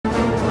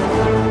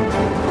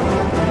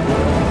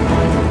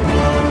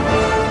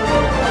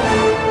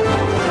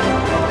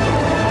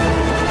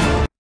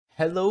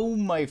Hello,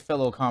 my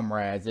fellow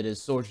comrades. It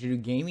is Soldier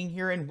Gaming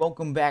here, and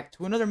welcome back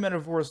to another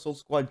MOWAS2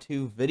 Squad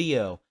 2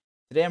 video.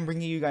 Today, I'm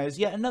bringing you guys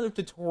yet another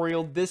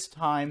tutorial. This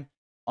time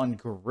on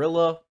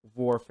guerrilla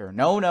warfare.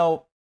 No,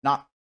 not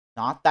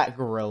that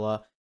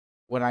guerrilla.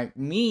 What I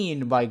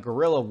mean by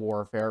guerrilla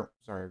warfare,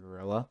 sorry,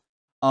 guerrilla,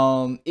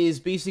 is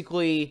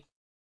basically,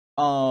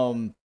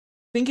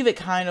 think of it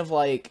kind of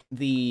like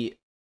the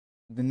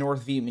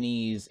North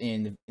Vietnamese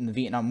in the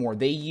Vietnam War.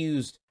 They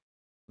used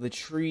the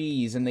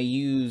trees, and they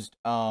used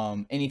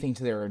anything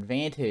to their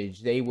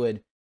advantage. They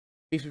would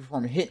basically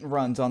perform hit and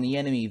runs on the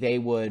enemy. They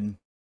would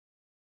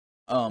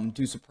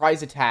do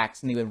surprise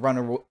attacks, and they would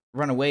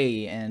run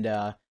away. And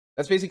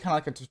that's basically kind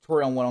of like a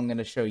tutorial on what I'm going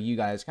to show you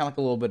guys. Kind of like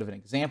a little bit of an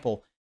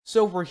example.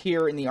 So we're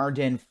here in the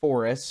Ardennes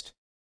Forest,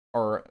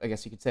 or I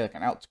guess you could say like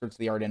an outskirts of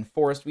the Ardennes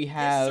Forest. We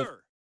have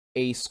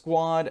a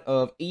squad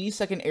of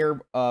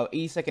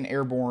 82nd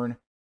Airborne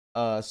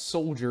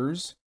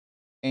soldiers,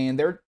 and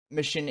their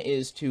mission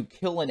is to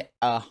kill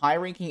a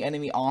high-ranking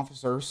enemy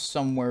officer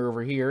somewhere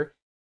over here,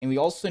 and we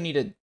also need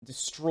to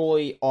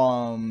destroy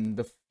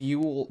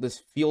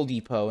this fuel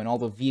depot and all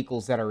the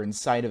vehicles that are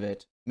inside of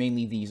it,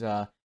 mainly these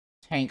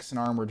tanks and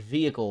armored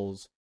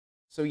vehicles.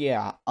 So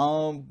yeah,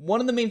 one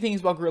of the main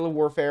things about guerrilla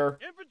warfare,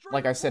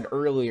 like I said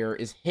earlier,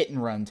 is hit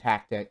and run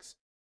tactics,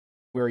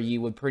 where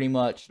you would pretty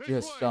much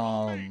just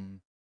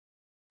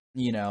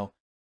you know,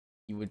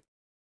 you would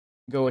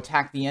go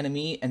attack the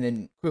enemy, and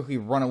then quickly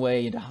run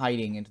away into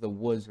hiding into the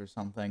woods or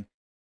something.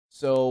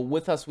 So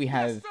with us we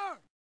have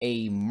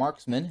a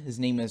marksman. His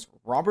name is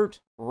Robert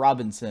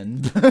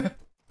Robinson.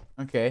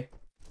 Okay.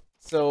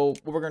 So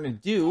what we're going to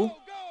do,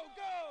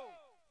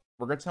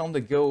 we're going to tell him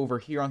to go over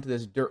here onto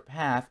this dirt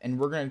path, and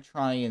we're going to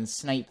try and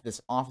snipe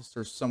this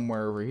officer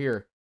somewhere over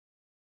here.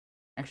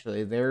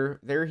 Actually,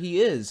 there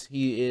he is.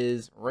 He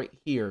is right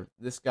here.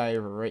 This guy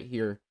over right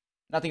here.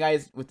 Not the guy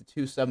with the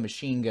 2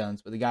 submachine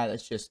guns, but the guy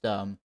that's just,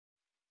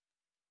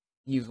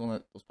 he was the one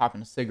that was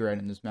popping a cigarette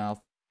in his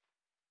mouth.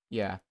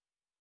 Yeah.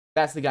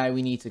 That's the guy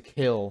we need to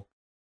kill.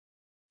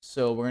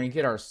 So we're going to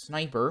get our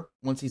sniper.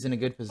 Once he's in a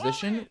good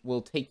position,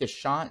 we'll take the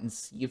shot and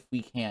see if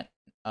we can't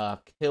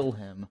kill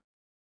him.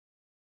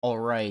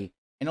 Alright.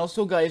 And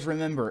also, guys,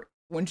 remember,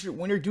 when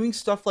you're doing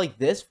stuff like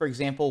this, for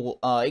example,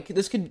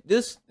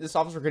 this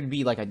officer could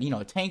be like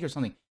a tank or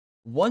something.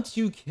 Once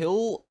you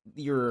kill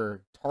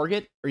your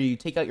target, or you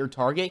take out your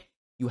target,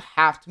 you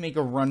have to make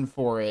a run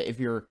for it if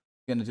you're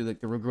gonna do like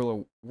the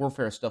guerrilla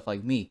warfare stuff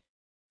like me.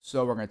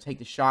 So we're gonna take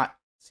the shot,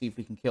 see if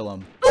we can kill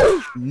him.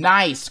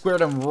 Nice!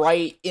 Squared him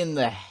right in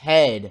the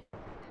head.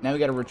 Now we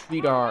gotta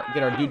get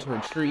our dude to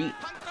retreat.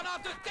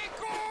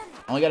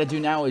 All we gotta do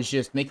now is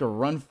just make a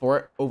run for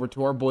it over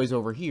to our boys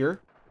over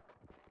here.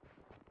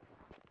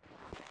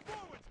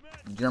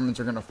 The Germans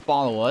are gonna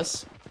follow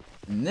us.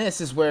 And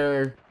this is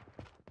where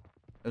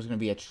there's gonna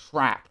be a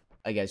trap,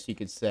 I guess you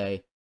could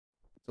say.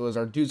 So as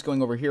our dude's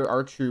going over here,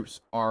 our troops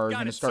are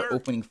going to start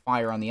opening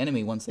fire on the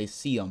enemy once they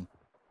see them.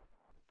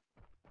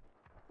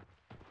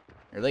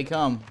 Here they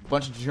come. A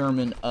bunch of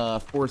German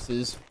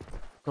forces.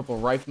 A couple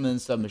of riflemen,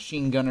 some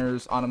machine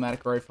gunners,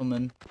 automatic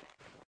riflemen.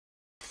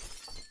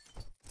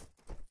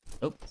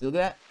 Oh, see, look at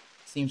that.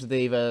 Seems that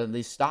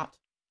they stopped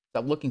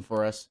looking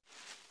for us.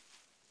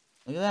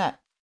 Look at that.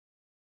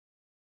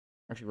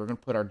 Actually, we're going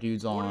to put our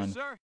dudes on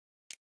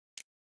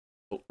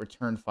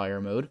return fire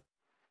mode.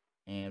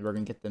 And we're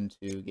going to get them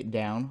to get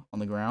down on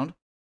the ground.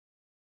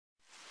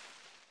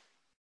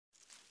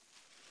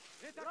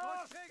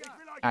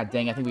 Ah,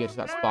 dang, I think we just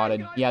got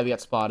spotted. Yeah, we got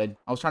spotted.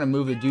 I was trying to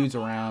move the dudes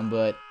around,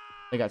 but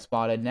they got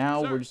spotted.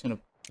 Now we're just going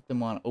to put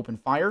them on open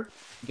fire.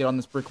 Get on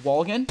this brick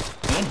wall again.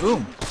 And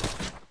boom.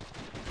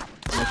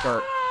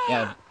 Start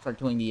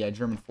killing the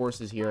German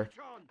forces here.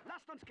 You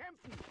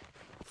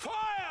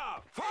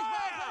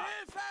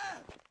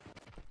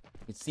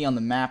can see on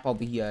the map all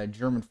the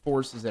German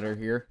forces that are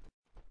here.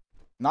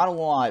 Not a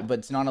lot, but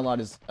it's not a lot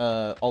as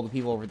all the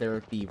people over there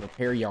at the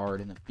repair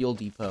yard and the fuel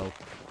depot.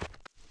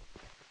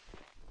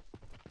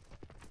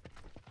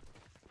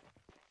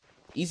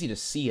 Easy to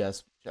see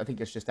us. I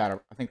think it's just they're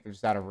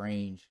just out of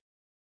range.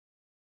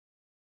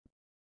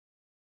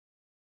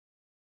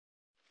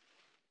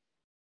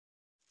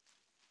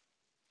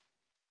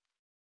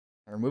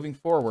 We're moving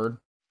forward.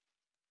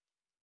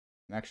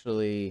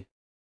 Actually,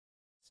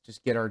 let's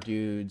just get our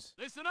dudes.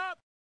 Listen up.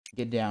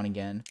 Get down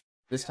again.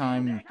 This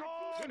time.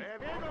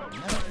 Never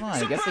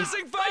mind. I guess they just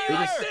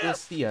still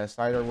see us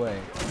either way.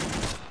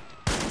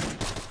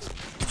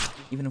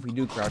 Even if we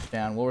do crouch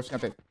down, we'll just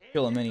have to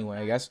kill him anyway,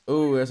 I guess.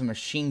 Oh, there's a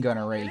machine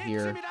gunner right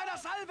here.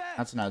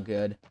 That's not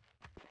good.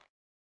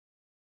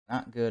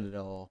 Not good at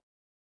all.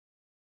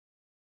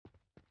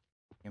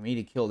 And we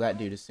need to kill that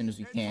dude as soon as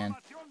we can.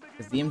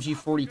 Because the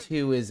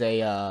MG42 is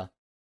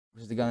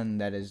which is the gun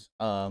that is,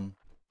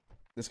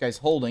 this guy's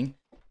holding,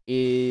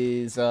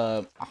 is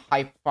a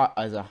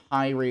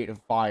high rate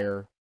of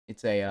fire.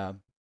 It's a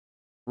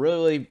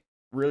really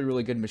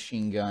good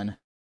machine gun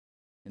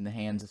in the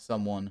hands of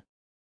someone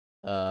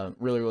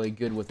really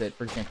good with it.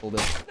 For example,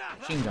 this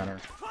machine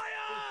gunner.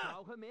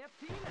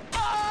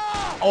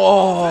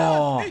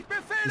 Oh!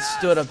 He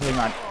stood up and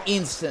got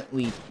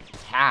instantly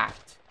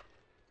tapped.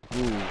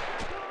 Ooh. Man,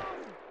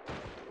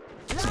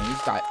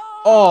 he's got...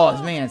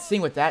 Oh, man,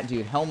 seeing with that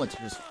dude, helmets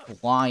are just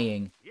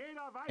flying.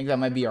 I think that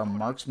might be our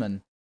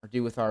marksman. Or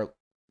dude with our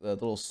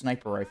little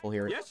sniper rifle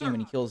here. Yes, see how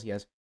many kills he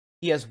has.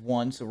 He has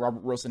 1, so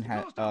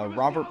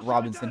Robert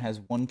Robinson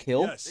has 1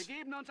 kill. Yes.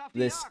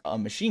 This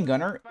machine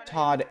gunner,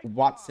 Todd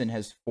Watson,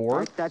 has 4.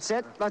 Right, that's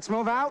it. Let's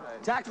move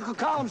out. Tactical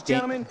columns,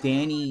 gentlemen.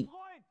 Danny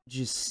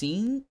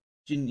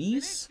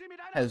Janice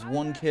has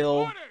 1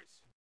 kill.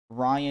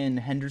 Ryan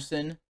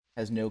Henderson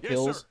has no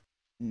kills.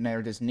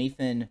 There does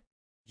Nathan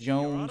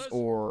Jones,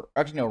 or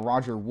actually no,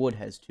 Roger Wood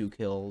has 2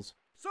 kills.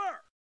 Sir.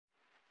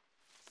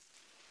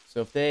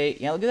 So if they,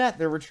 yeah, look at that,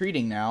 they're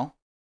retreating now.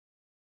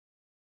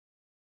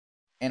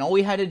 And all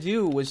we had to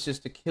do was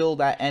just to kill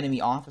that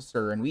enemy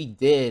officer, and we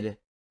did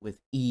with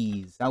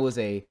ease. That was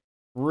a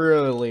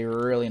really,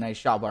 really nice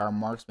shot by our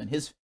marksman.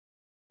 His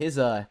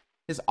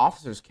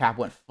officer's cap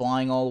went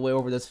flying all the way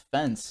over this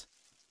fence.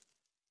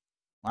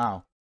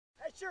 Wow.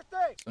 That's your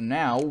thing. So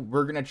now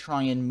we're gonna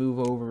try and move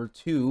over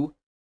to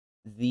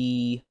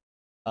the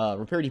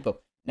repair depot.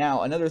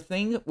 Now another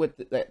thing with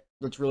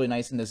that's really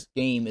nice in this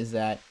game is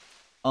that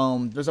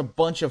there's a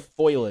bunch of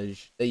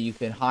foliage that you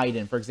can hide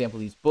in. For example,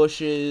 these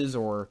bushes,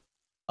 or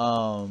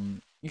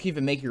you can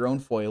even make your own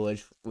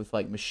foliage with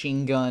like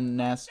machine gun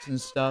nests and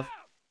stuff.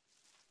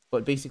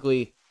 But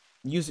basically,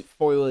 use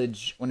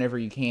foliage whenever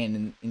you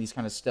can in these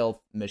kind of stealth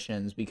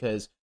missions,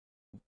 because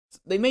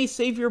they may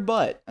save your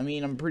butt. I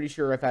mean, I'm pretty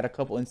sure I've had a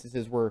couple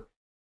instances where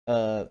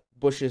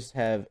bushes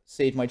have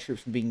saved my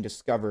troops from being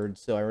discovered.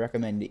 So I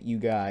recommend that you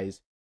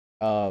guys,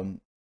 when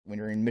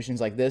you're in missions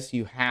like this,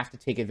 you have to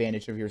take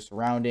advantage of your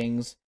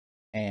surroundings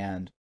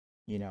and,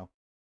 you know,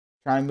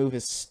 try and move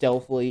as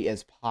stealthily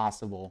as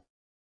possible.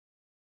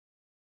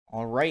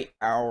 Alright,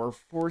 our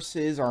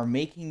forces are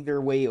making their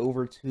way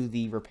over to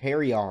the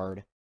repair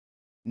yard.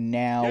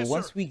 Now, yes,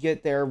 once we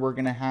get there, we're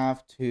going to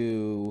have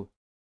to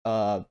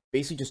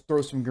basically just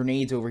throw some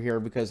grenades over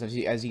here, because as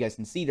you guys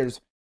can see,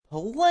 there's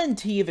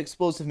plenty of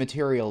explosive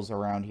materials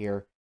around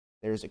here.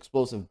 There's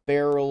explosive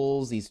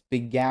barrels, these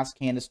big gas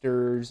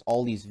canisters,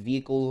 all these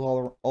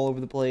vehicles all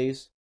over the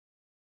place.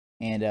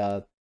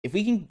 And if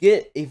we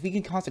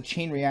can cause a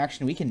chain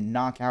reaction, we can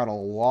knock out a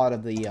lot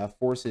of the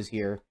forces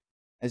here.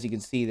 As you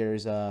can see,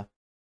 there's a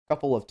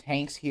couple of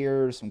tanks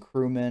here, some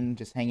crewmen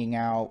just hanging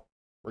out,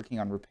 working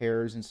on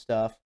repairs and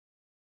stuff.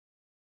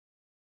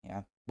 Yeah,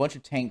 a bunch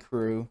of tank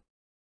crew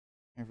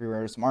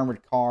everywhere, some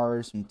armored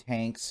cars, some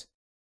tanks,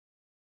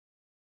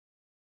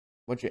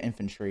 a bunch of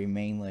infantry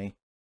mainly.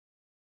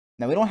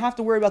 Now, we don't have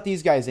to worry about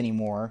these guys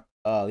anymore.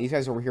 These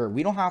guys over here,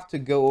 we don't have to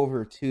go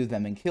over to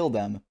them and kill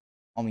them.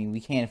 I mean, we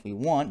can if we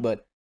want,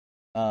 but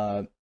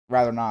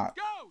rather not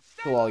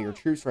kill all your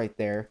troops right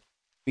there,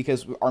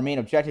 because our main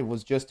objective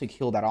was just to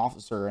kill that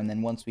officer. And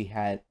then once we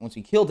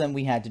killed him,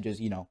 we had to just,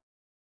 you know,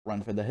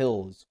 run for the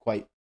hills,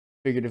 quite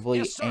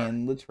figuratively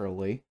and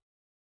literally.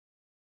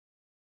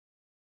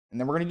 And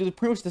then we're going to do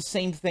pretty much the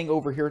same thing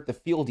over here at the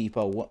fuel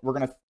depot. We're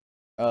going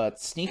to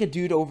sneak a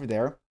dude over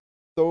there,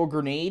 throw a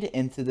grenade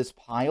into this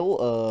pile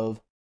of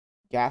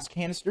gas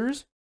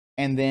canisters,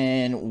 and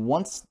then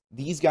once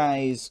these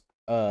guys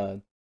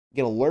get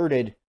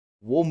alerted,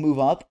 we'll move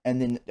up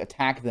and then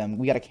attack them.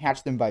 We got to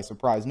catch them by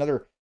surprise.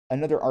 Another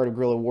art of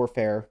guerrilla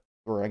warfare,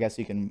 or I guess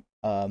you can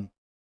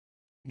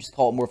just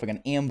call it more of like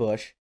an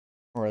ambush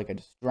or like a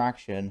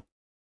distraction.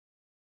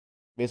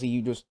 Basically,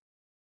 you just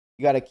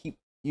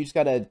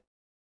gotta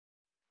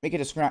make a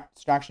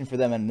distraction for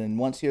them, and then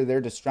once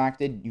they're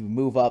distracted, you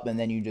move up and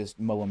then you just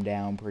mow them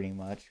down pretty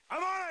much.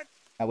 I'm on it.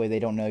 That way they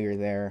don't know you're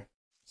there.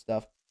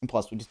 Stuff. And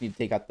plus, we just need to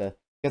take out because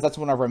that's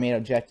one of our main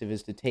objective,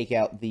 is to take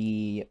out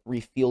the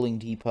refueling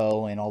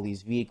depot and all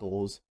these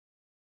vehicles.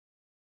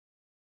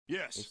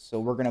 Yes. Okay, so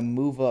we're gonna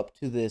move up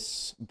to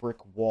this brick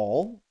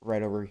wall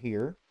right over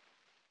here.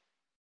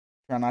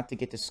 Try not to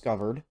get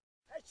discovered.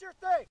 That's your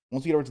thing.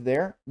 Once we get over to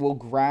there, we'll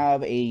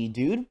grab a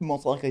dude,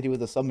 most likely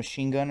with a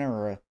submachine gun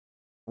or a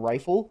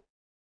rifle.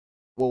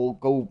 We'll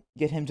go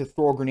get him to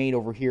throw a grenade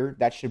over here.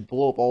 That should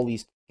blow up all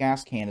these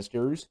gas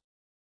canisters,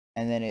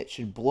 and then it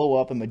should blow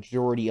up a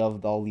majority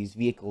of all these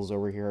vehicles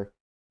over here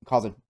and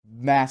cause a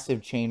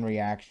massive chain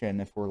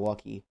reaction if we're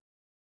lucky.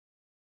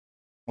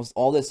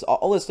 All this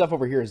stuff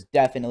over here is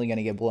definitely going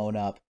to get blown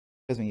up,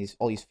 because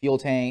all these fuel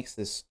tanks,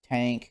 this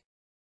tank,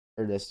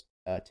 or this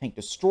tank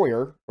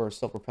destroyer, or a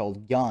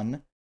self-propelled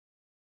gun.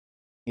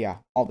 Yeah,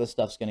 all this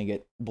stuff's going to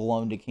get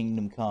blown to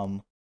Kingdom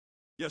Come.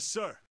 Yes,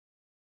 sir.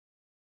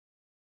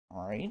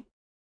 Alright.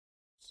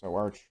 So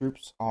our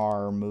troops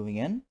are moving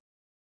in.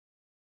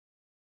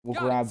 We'll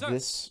grab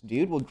this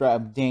dude. We'll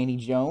grab Danny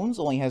Jones.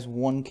 Only has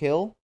 1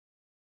 kill.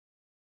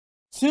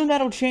 Soon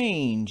that'll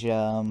change.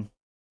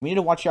 We need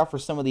to watch out for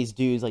some of these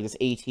dudes, like this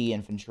AT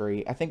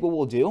infantry. I think what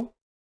we'll do,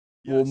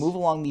 we'll move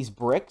along these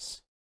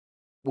bricks.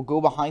 We'll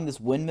go behind this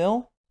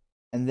windmill.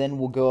 And then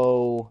we'll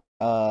go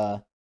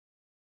right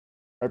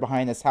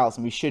behind this house.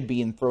 And we should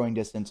be in throwing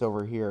distance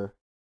over here.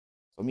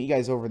 So I'll meet you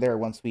guys over there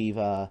once we've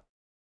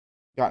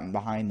gotten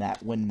behind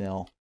that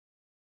windmill.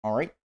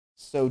 Alright,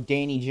 so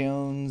Danny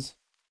Jones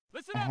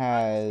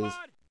has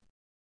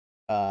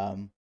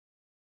gotten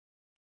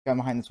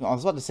behind this one. I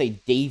was about to say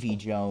Davy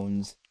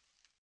Jones.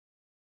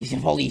 He's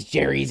in all these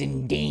Jerry's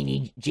and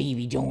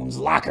Davy Jones'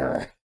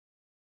 locker.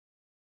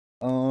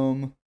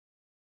 So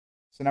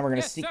now we're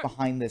gonna sneak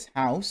behind this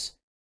house.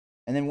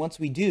 And then once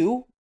we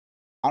do,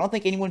 I don't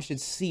think anyone should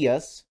see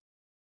us.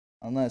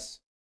 Unless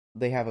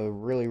they have a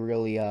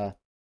really, have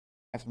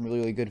some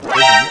really good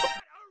vision.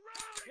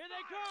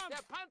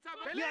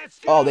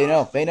 Oh, they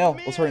know.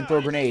 Let's hurry and throw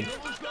a grenade.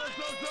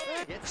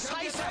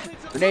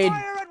 Grenade.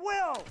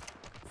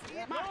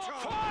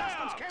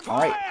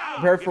 Alright,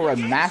 prepare for a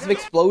massive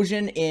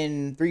explosion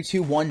in 3,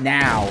 2, 1,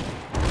 now.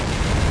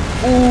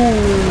 Ooh.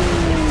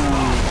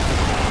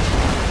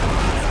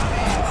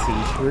 I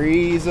see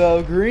trees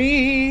of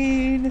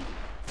green,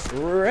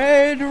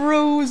 red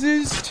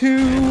roses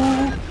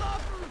too.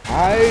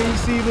 I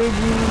see the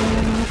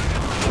moon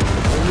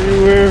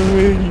everywhere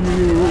with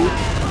you,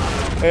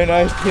 and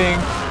I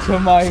think to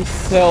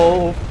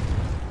myself,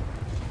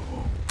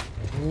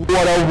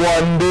 what a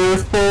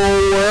wonderful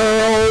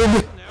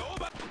world.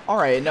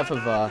 Alright, enough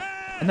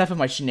of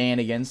my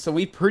shenanigans. So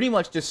we pretty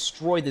much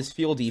destroyed this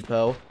fuel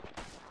depot.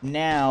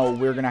 Now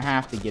we're gonna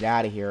have to get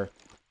out of here.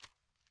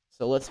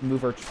 So let's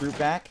move our troop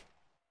back.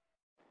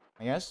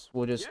 I guess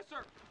we'll just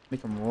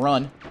make them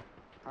run.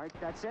 Alright,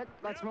 that's it.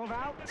 Let's move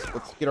out.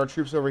 Let's get our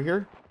troops over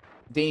here.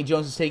 Danny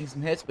Jones is taking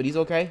some hits, but he's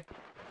okay.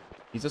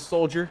 He's a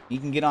soldier. He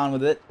can get on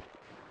with it.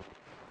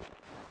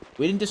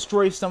 We didn't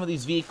destroy some of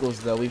these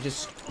vehicles, though. We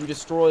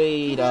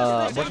destroyed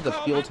a bunch of the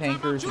fuel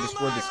tankers. We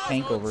destroyed this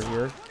tank over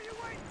here.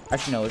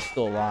 Actually, no, it's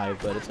still alive,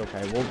 but it's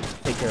okay. We'll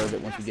take care of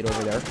it once we get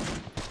over there.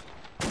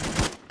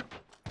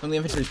 Some of the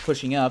infantry's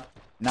pushing up.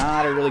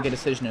 Not a really good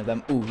decision of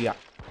them. Ooh, yeah.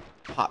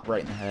 Hot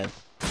right in the head.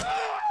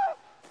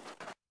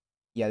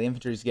 Yeah, the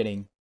infantry's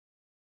getting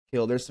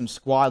killed. There's some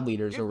squad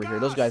leaders over here.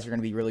 Those guys are going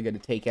to be really good to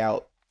take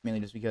out, mainly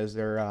just because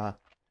they're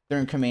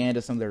in command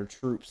of some of their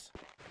troops.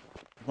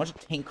 A bunch of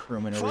tank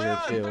crewmen over here,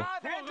 too.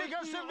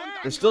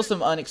 There's still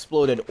some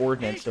unexploded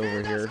ordnance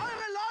over here.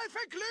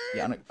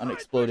 Yeah,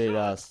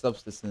 unexploded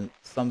substances.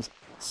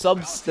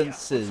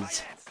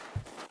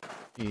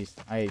 Jeez,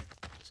 I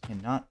just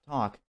cannot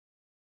talk.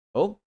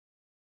 Oh.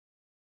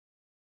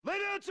 Lay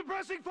down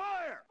suppressing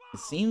fire! It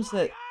seems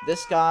that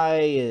this guy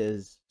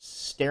is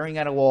staring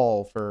at a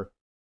wall for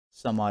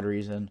some odd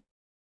reason.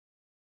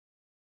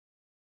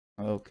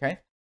 Okay.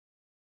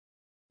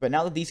 But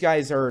now that these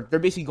guys they're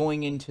basically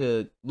going in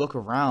to look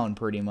around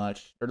pretty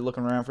much. They're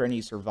looking around for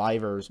any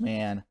survivors,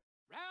 man.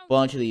 A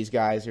bunch of these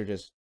guys are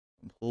just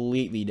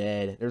completely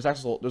dead. There's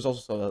also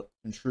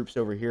some troops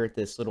over here at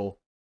this little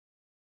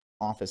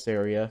office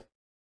area.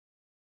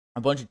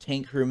 A bunch of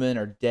tank crewmen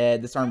are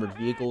dead. This armored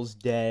vehicle's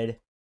dead.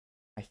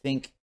 I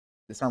think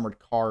this armored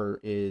car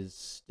is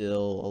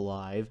still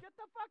alive. Get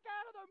the fuck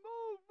out of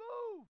there!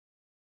 Move!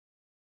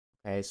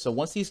 Okay, so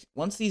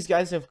once these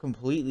guys have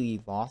completely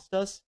lost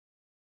us,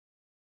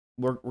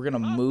 we're gonna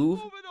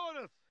move,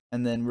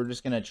 and then we're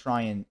just gonna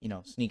try and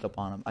sneak up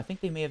on them. I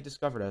think they may have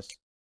discovered us.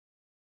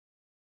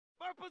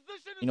 Our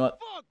position is You know what?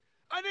 fucked.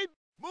 I need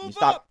move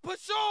stop. up.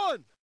 Push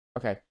on.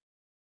 Okay,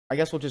 I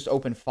guess we'll just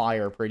open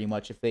fire pretty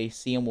much. If they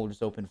see them, we'll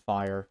just open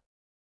fire.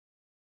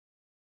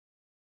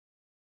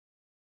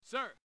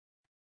 Sir.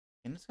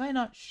 Can this guy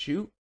not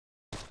shoot?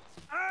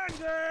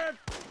 Angriff!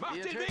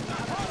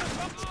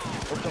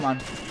 Oh, come on,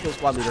 kill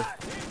squad leader.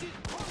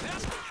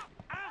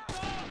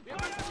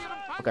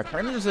 Okay,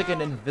 apparently there's like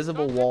an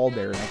invisible wall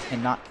there, and I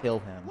cannot kill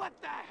him. What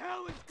the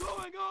hell is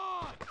going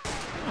on?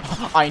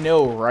 I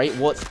know, right?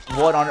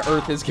 What on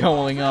earth is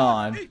going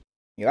on?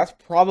 Yeah, that's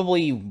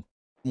probably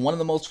one of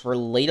the most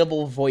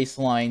relatable voice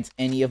lines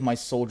any of my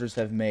soldiers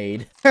have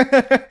made. Did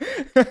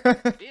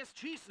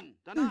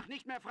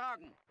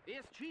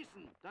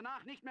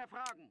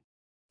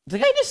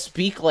I just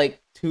speak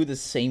like two of the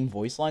same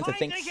voice lines? I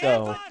think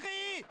so.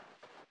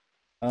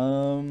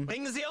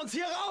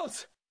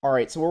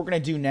 Alright, so what we're gonna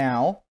do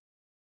now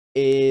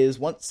is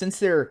since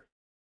they're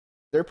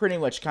pretty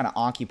much kind of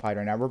occupied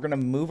right now, we're gonna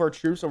move our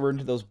troops over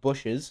into those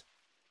bushes.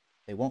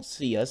 They won't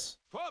see us.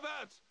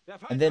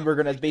 And then we're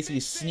gonna basically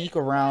sneak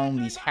around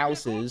these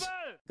houses,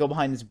 go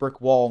behind this brick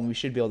wall, and we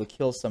should be able to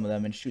kill some of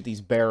them and shoot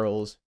these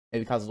barrels.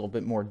 Maybe cause a little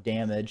bit more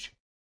damage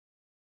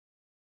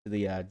to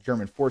the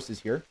German forces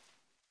here.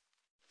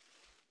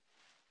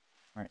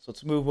 Alright, so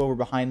let's move over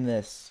behind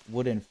this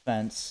wooden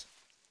fence.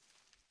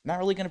 Not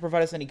really going to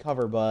provide us any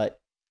cover, but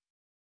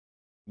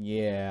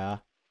yeah.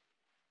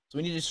 So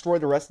we need to destroy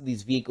the rest of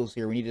these vehicles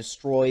here. We need to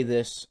destroy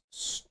this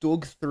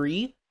Stug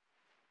 3,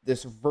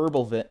 this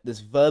Verbelwind.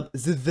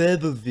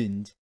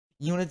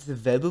 You know what the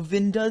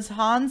Verbelwind does,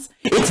 Hans?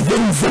 It's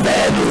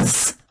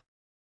Winzabels!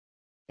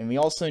 And we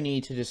also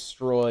need to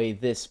destroy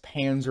this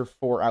Panzer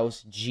IV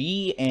Aus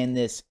G and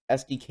this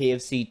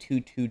SDKFC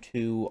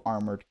 222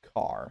 armored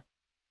car.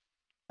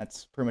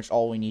 That's pretty much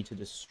all we need to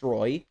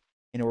destroy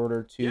in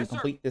order to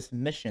complete this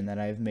mission that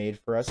I've made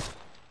for us.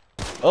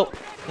 Oh,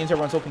 seems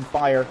everyone's opening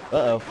fire.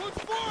 Uh-oh.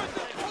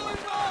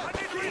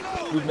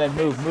 Move, men,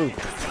 move, move.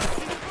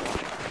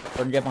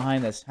 We're gonna get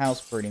behind this house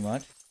pretty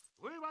much.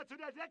 Rüber zu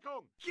der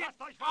Deckung. Get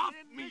off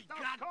me,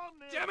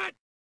 goddammit!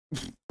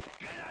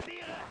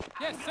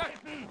 Yes, sir.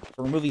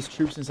 So remove these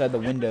troops inside the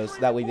windows, so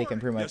that way they can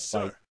pretty much, Yes,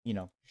 sir. like, you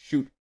know,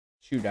 shoot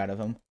out of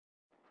them.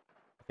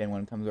 If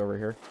anyone comes over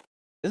here.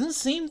 Doesn't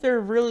seem they're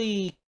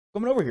really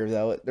coming over here,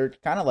 though. They're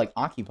kind of, like,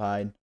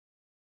 occupied.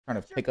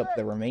 Trying to pick up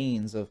the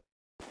remains of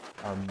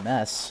our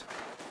mess.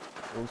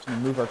 So we're just going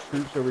to move our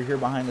troops over here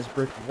behind this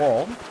brick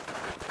wall.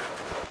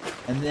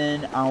 And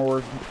then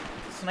our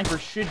sniper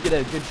should get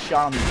a good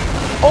shot on these.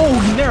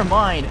 Oh, never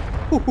mind!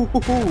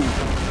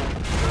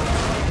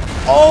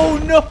 Oh,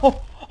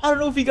 no! I don't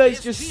know if you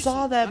guys just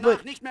saw that,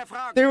 but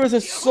there was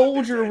a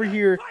soldier over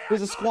here.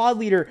 There's a squad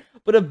leader,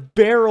 but a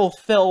barrel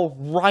fell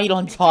right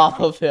on top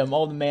of him.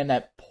 Oh, man,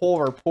 that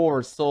poor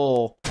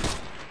soul. Alright,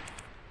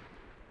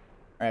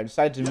 I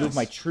decided to move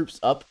my troops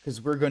up,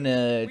 because we're going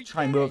to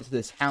try and move up to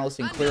this house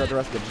and clear out the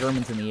rest of the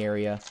Germans in the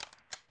area.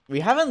 We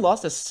haven't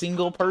lost a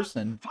single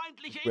person.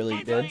 It's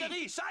really good.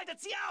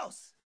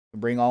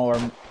 Bring all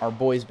our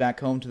boys back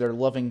home to their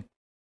loving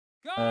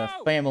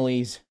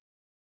families.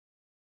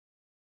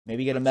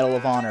 Maybe get a Medal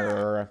of Honor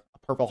or a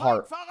Purple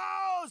Heart.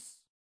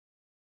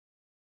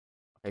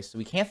 Okay, so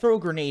we can't throw a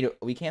grenade.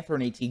 We can't throw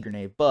an AT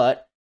grenade,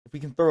 but if we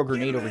can throw a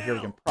grenade over here,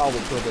 we can probably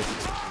kill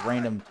this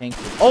random tank.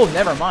 Oh,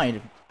 never mind.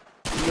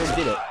 We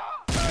already did it.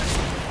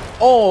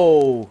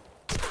 Oh!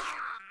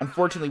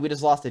 Unfortunately, we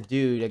just lost a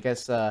dude. I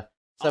guess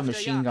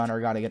submachine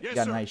gunner got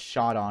a nice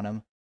shot on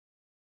him.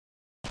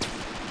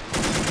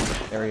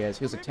 There he is.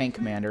 He was a tank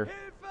commander.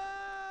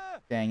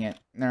 Dang it.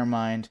 Never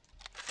mind.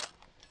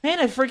 Man,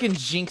 I freaking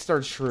jinxed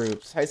our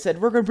troops. I said,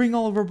 we're gonna bring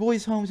all of our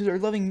boys home to their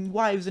loving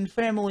wives and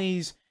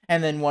families.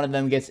 And then one of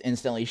them gets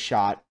instantly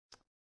shot.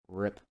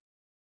 Rip.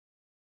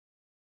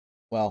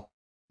 Well,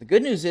 the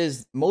good news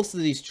is, most of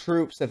these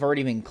troops have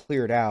already been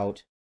cleared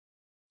out.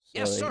 So,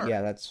 Yes, sir.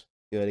 yeah, that's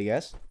good, I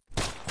guess.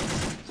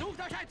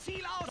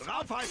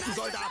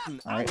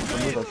 Alright, we'll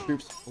move our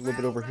troops a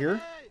little bit over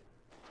here.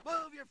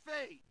 Move your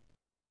feet.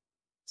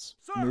 Let's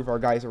move our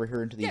guys over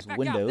here into these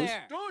windows.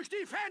 Durch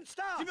die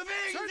Fenster. Sie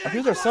bewegen I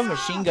hear their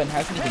submachine gun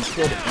hasn't even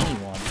killed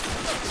anyone.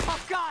 Oh,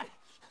 God!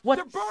 What?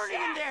 They're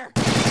burning in there!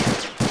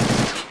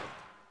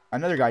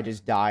 Another guy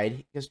just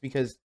died just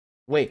because.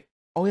 Wait.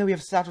 Oh yeah, we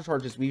have satchel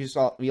charges. We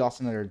lost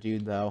another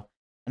dude though.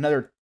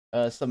 Another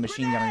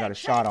submachine gunner got a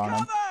shot on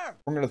him.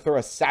 We're gonna throw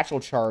a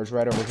satchel charge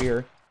right over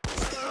here.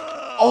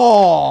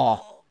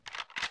 Oh!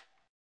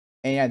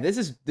 And yeah, this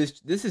is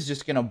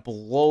just gonna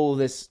blow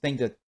this thing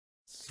to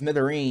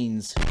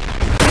smithereens.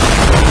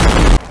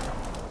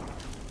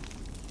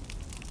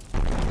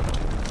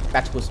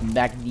 That was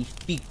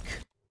magnifique.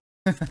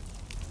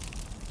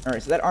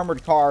 Alright, so that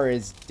armored car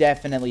is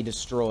definitely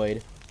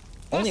destroyed.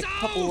 Only a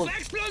couple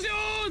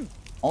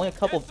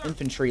of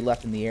infantry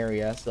left in the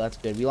area, so that's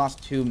good. We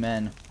lost 2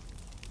 men,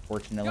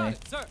 fortunately.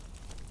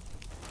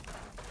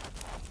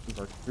 Move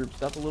our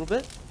troops up a little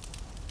bit.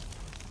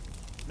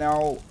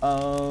 Now,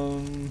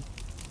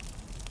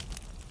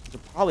 we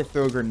could probably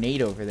throw a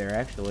grenade over there,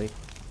 actually.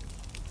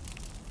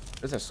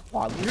 There's a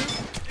squad leader?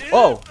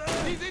 Oh!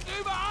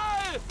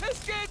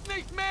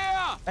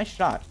 Nice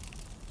shot.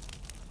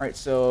 Alright,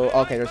 so,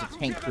 okay, there's a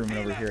tank crewman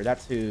over here.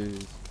 That's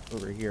who's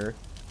over here.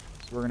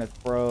 So we're gonna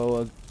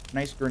throw a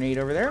nice grenade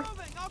over there.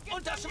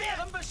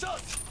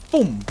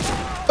 Boom!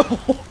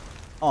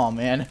 Oh,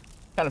 man.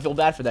 Kind of feel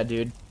bad for that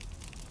dude.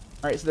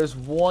 Alright, so there's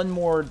one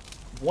more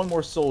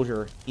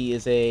soldier. He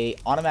is a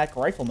automatic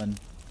rifleman.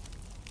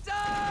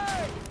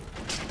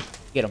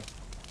 Get him.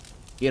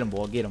 Get him,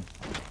 boy. Get him.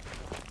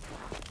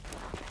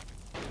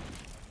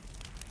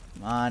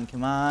 Come on,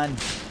 come on.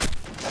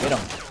 Get him.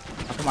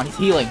 Oh, come on, he's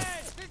healing.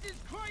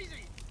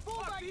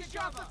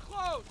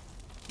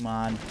 Come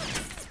on.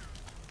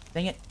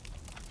 Dang it.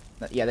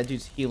 Yeah, that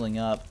dude's healing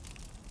up.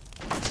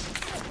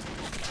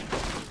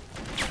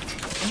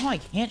 Somehow I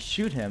can't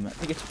shoot him. I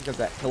think it's because of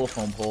that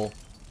telephone pole.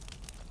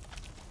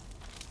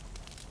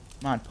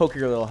 Come on, poke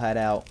your little head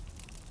out.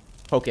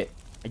 Poke it.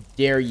 I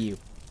dare you.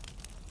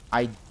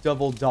 I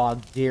double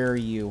dog dare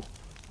you.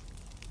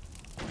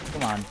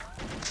 Come on.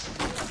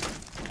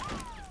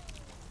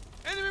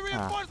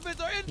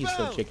 He's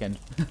so chicken.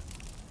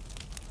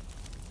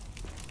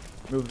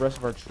 Move the rest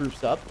of our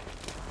troops up.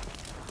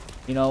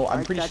 You know,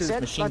 I'm pretty sure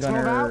this machine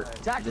gunner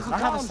does not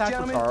have a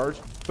satchel charge,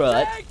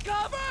 but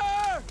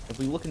if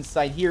we look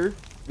inside here,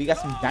 we got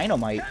some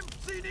dynamite.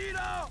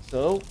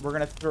 So we're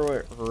gonna throw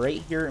it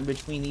right here in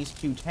between these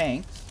 2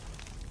 tanks.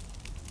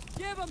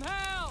 Give them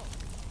hell!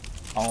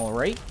 All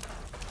right,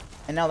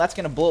 and now that's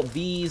gonna blow up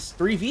these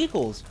 3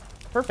 vehicles.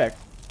 Perfect.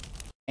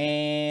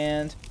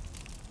 And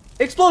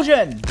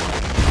explosion!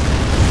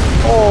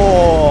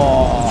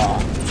 Oh!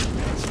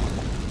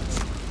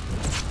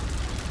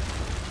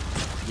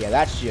 Yeah,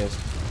 that's just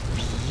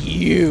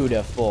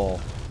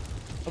beautiful.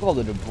 Look at all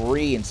the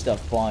debris and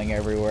stuff flying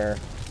everywhere.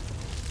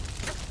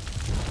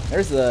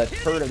 There's the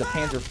turret of the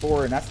Panzer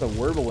IV, and that's the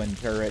Wirbelwind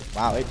turret.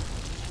 Wow, we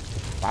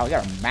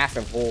got a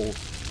massive hole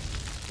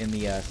in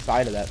the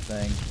side of that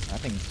thing. That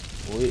thing's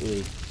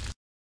completely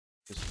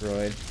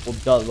destroyed. Well,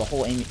 duh, the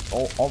whole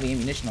all the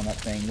ammunition on that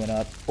thing went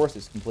up. Of course,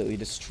 it's completely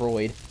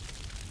destroyed.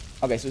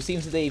 Okay, so it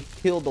seems that they've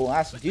killed the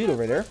last dude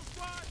over there.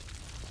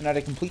 So now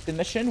to complete the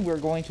mission, we're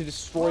going to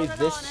destroy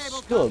this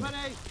Stug,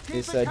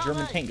 this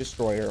German tank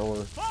destroyer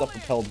or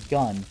self-propelled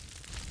gun.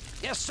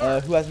 Yes, sir.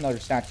 Who has another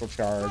satchel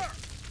charge?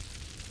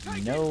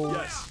 No.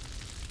 Yes.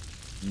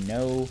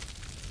 No.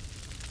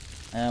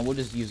 We'll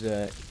just use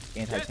a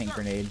anti-tank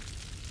grenade.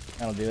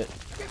 That'll do it.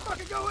 Can't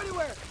fucking go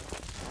anywhere.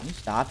 Can you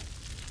stop?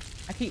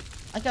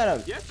 I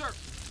gotta Yes, sir.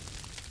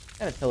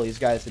 tell these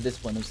guys to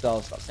discipline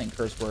themselves, stop saying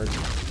curse words.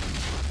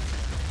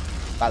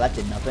 Wow, that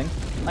did nothing.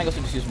 I guess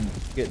we'll just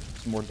get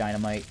some more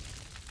dynamite.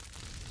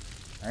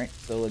 Alright,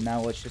 so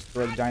now let's just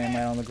throw the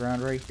dynamite on the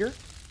ground right here.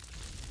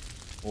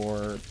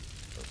 Or,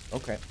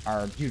 okay,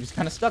 our dude is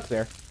kind of stuck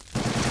there.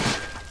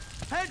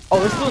 Oh,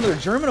 there's still another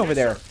German over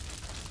there.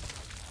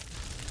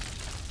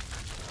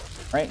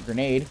 Alright,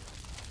 grenade.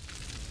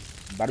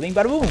 Bada bing,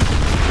 bada boom.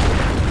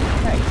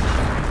 Nice.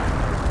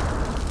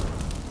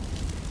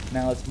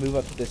 Now let's move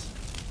up to this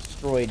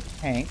destroyed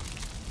tank.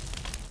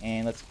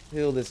 And let's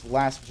kill this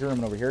last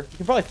German over here. You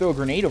can probably throw a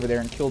grenade over there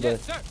and kill the...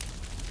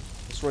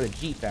 destroy the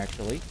Jeep,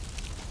 actually.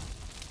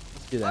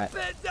 Let's do that.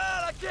 I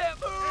can't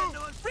move.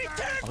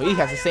 Oh, he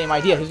has the same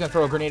idea. He's gonna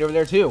throw a grenade over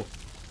there, too.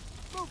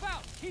 Move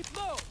out. Keep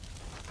low.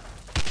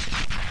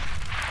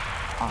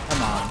 Oh,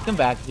 come on. Come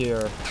back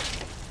here.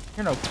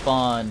 You're no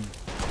fun.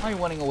 Why are you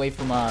running away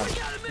from us?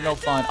 You're no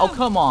fun. Oh,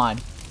 come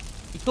on.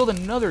 You killed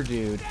another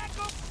dude.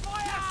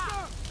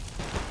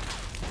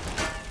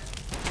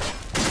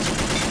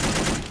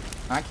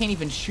 I can't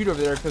even shoot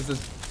over there because this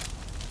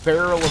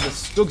barrel of the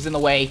Stug's in the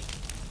way.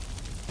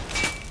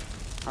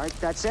 All right,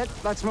 that's it.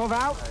 Let's move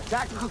out.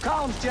 Tactical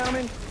columns,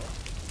 gentlemen.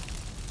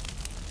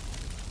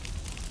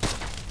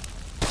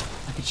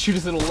 I can shoot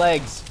his little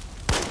legs.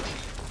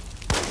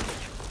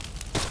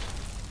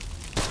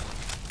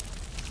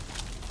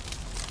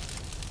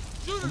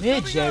 Come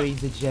here, Jerry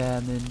the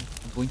German.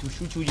 I'm going to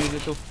shoot you, your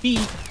little feet.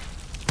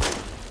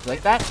 You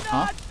like that?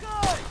 Huh?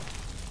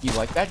 You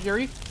like that,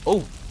 Jerry?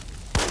 Oh.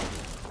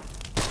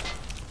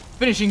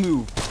 Finishing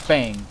move.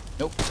 Bang.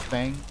 Nope.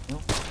 Bang.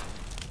 Nope.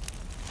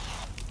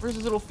 Where's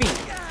his little feet?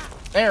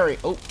 There he...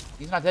 Oh,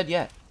 he's not dead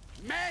yet.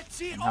 No.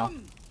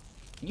 Can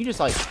you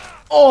just like...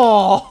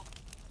 Oh!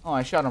 Oh,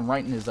 I shot him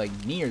right in his like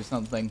knee or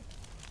something.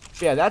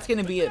 So yeah, that's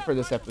gonna be it for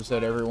this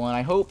episode, everyone.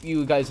 I hope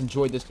you guys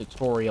enjoyed this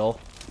tutorial.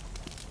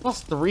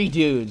 Plus 3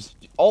 dudes,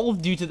 all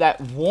due to that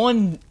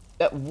one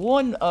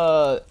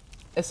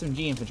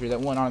SMG infantry, that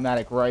one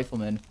automatic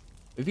rifleman.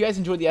 If you guys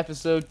enjoyed the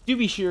episode, do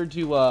be sure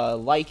to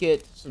like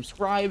it,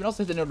 subscribe, and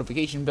also hit the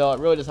notification bell. It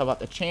really does help out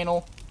the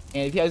channel.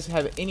 And if you guys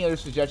have any other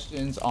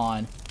suggestions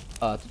on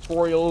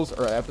tutorials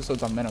or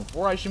episodes on Men of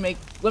War I should make,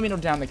 let me know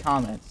down in the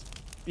comments.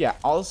 Yeah,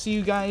 I'll see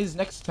you guys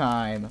next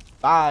time.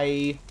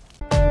 Bye!